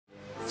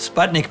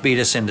Sputnik beat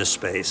us into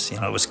space. You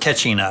know, it was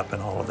catching up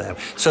and all of that.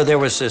 So there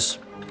was this,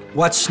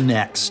 what's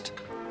next?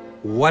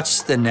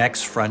 What's the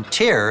next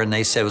frontier? And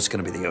they said it was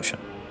going to be the ocean.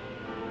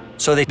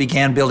 So they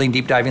began building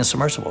deep diving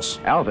submersibles.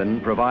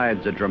 Alvin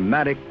provides a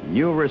dramatic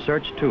new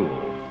research tool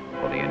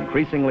for the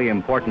increasingly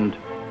important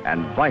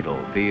and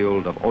vital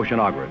field of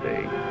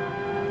oceanography.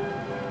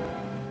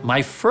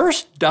 My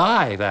first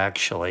dive,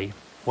 actually,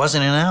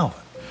 wasn't in Alvin.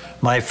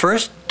 My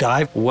first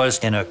dive was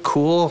in a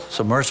cool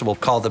submersible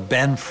called the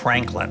Ben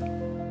Franklin.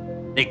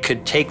 It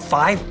could take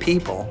 5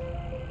 people,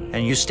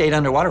 and you stayed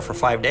underwater for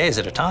 5 days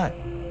at a time.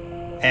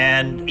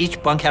 And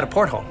each bunk had a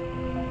porthole.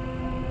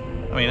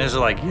 I mean, this is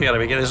like, you gotta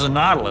be kidding, this is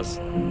Nautilus.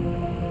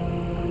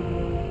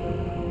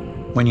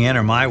 When you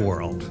enter my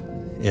world,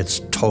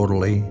 it's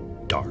totally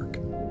dark.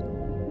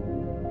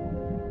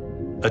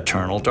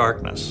 Eternal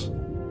darkness.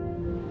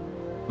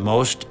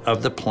 Most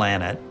of the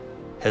planet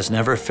has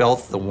never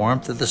felt the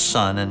warmth of the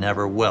sun and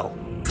never will.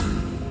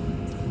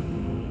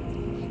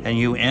 And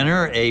you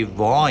enter a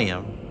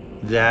volume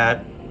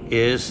that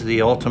is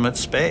the ultimate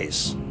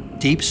space,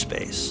 deep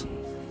space.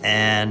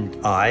 And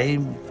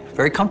I'm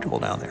very comfortable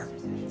down there.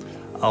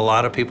 A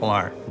lot of people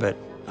aren't, but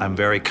I'm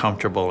very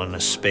comfortable in a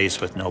space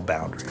with no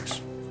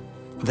boundaries.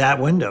 That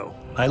window,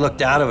 I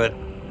looked out of it,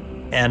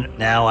 and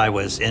now I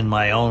was in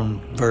my own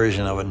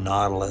version of a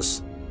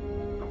Nautilus.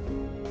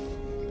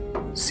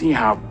 See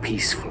how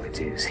peaceful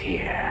it is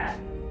here.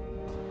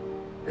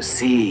 The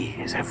sea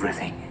is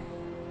everything.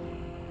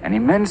 An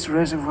immense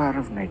reservoir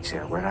of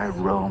nature where I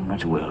roam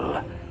at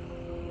will.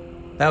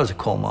 That was a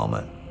cool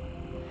moment.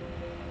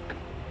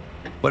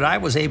 What I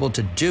was able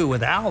to do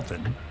with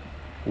Alvin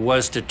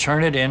was to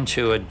turn it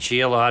into a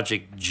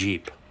geologic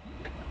jeep.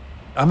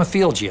 I'm a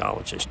field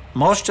geologist.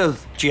 Most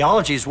of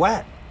geology is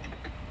wet.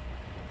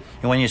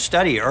 And when you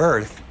study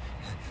Earth,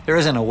 there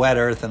isn't a wet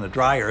Earth and a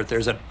dry Earth,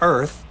 there's an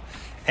Earth.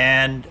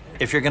 And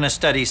if you're gonna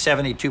study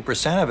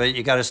 72% of it,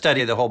 you gotta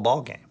study the whole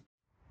ballgame.